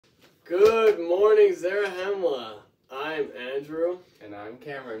Good morning, Zarahemla. I'm Andrew. And I'm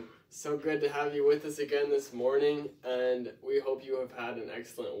Cameron. So good to have you with us again this morning, and we hope you have had an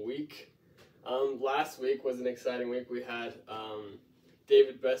excellent week. Last week was an exciting week. We had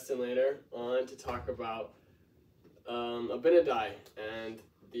David Bestenlater on to talk about Abinadi and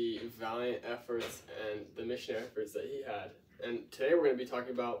the valiant efforts and the missionary efforts that he had. And today we're going to be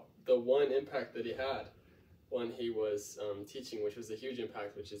talking about the one impact that he had when he was teaching, which was a huge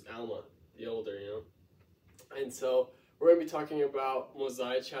impact, which is Alma, the older, And so we're going to be talking about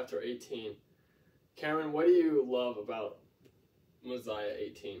Mosiah Chapter 18. Cameron, what do you love about Mosiah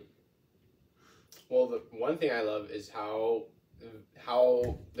 18? Well, the one thing I love is how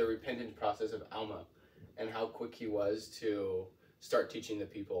the repentance process of Alma and how quick he was to start teaching the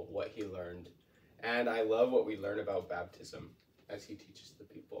people what he learned. And I love what we learn about baptism as he teaches the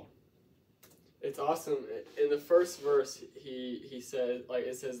people. It's awesome. In the first verse, he said,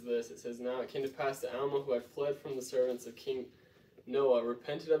 it says this, it says, "Now it came to pass that Alma, who had fled from the servants of King Noah,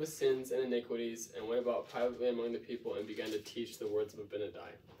 repented of his sins and iniquities, and went about privately among the people, and began to teach the words of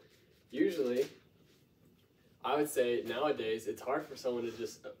Abinadi." Usually, I would say nowadays, it's hard for someone to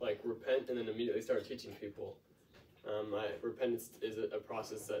just repent and then immediately start teaching people. Repentance is a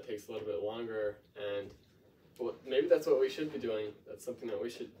process that takes a little bit longer, and well, maybe that's what we should be doing. That's something that we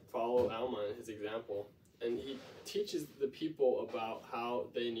should follow Alma and his example. And he teaches the people about how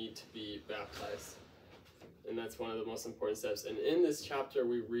they need to be baptized. And that's one of the most important steps. And in this chapter,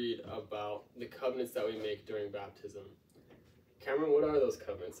 we read about the covenants that we make during baptism. Cameron, what are those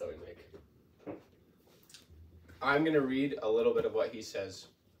covenants that we make? I'm going to read a little bit of what he says.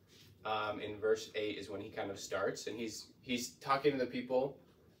 In verse 8 is when he kind of starts, and he's talking to the people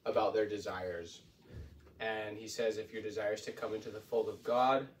about their desires. And he says, if your desire is to come into the fold of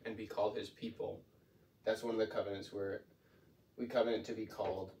God and be called his people, that's one of the covenants where we covenant to be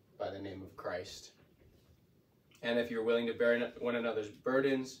called by the name of Christ. And if you're willing to bear one another's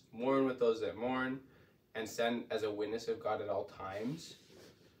burdens, mourn with those that mourn, and stand as a witness of God at all times.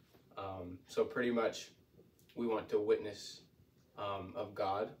 So pretty much we want to witness of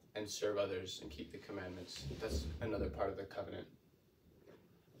God and serve others and keep the commandments. That's another part of the covenant.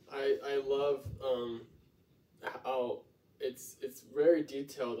 I love how it's very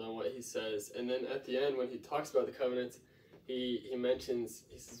detailed on what he says, and then at the end when he talks about the covenants, he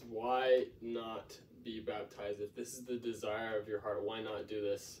says, why not be baptized? If this is the desire of your heart, why not do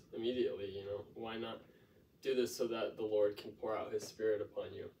this immediately? Why not do this so that the Lord can pour out his Spirit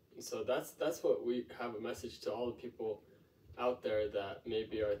upon you? And so that's what we have a message to all the people out there that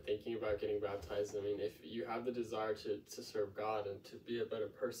maybe are thinking about getting baptized. I mean, if you have the desire to serve God and to be a better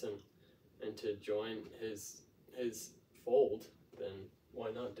person and to join his fold, then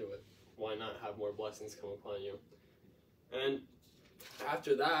why not do it? Why not have more blessings come upon you? And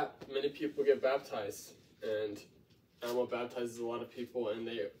after that, many people get baptized, and Alma baptizes a lot of people, and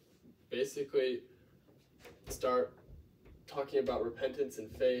they basically start talking about repentance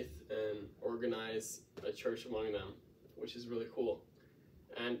and faith and organize a church among them, which is really cool.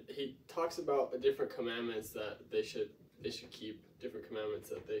 And he talks about the different commandments that they should keep, different commandments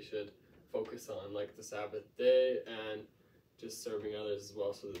that they should focus on, like the Sabbath day and just serving others as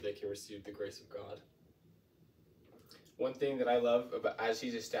well, so that they can receive the grace of God. One thing that I love about as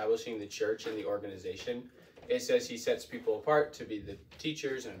he's establishing the church and the organization, it says he sets people apart to be the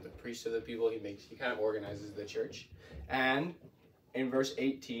teachers and the priests of the people. He kind of organizes the church. And in verse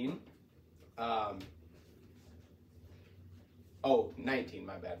 18, 19,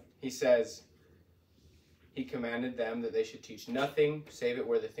 my bad. He says, he commanded them that they should teach nothing, save it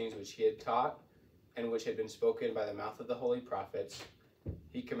were the things which he had taught, and which had been spoken by the mouth of the holy prophets.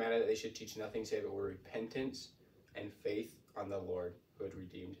 He commanded that they should teach nothing, save it were repentance and faith on the Lord who had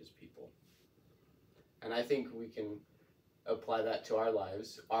redeemed his people. And I think we can apply that to our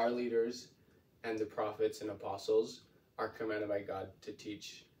lives. Our leaders and the prophets and apostles are commanded by God to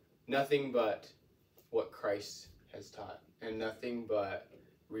teach nothing but what Christ has taught, and nothing but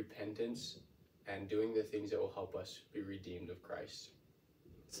repentance and doing the things that will help us be redeemed of Christ.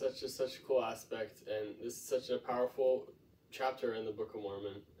 Such a cool aspect, and this is such a powerful chapter in the Book of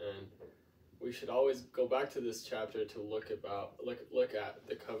Mormon, and we should always go back to this chapter to look at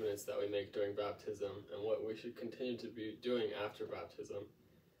the covenants that we make during baptism and what we should continue to be doing after baptism.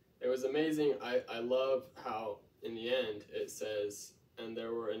 It was amazing. I love how in the end it says, and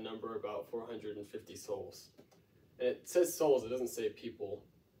there were in number about 450 souls. And it says souls, it doesn't say people,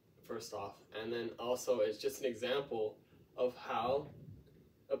 first off. And then also it's just an example of how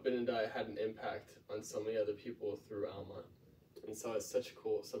Abinadi had an impact on so many other people through Alma. And so it's such a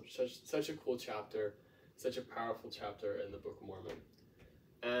cool chapter, such a powerful chapter in the Book of Mormon.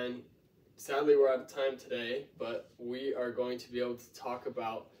 And sadly, we're out of time today, but we are going to be able to talk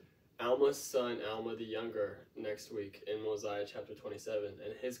about Alma's son, Alma the Younger, next week in Mosiah Chapter 27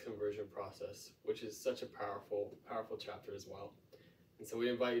 and his conversion process, which is such a powerful, powerful chapter as well. And so we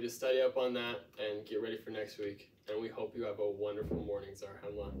invite you to study up on that and get ready for next week. And we hope you have a wonderful morning,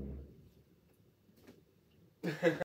 Zarahemla.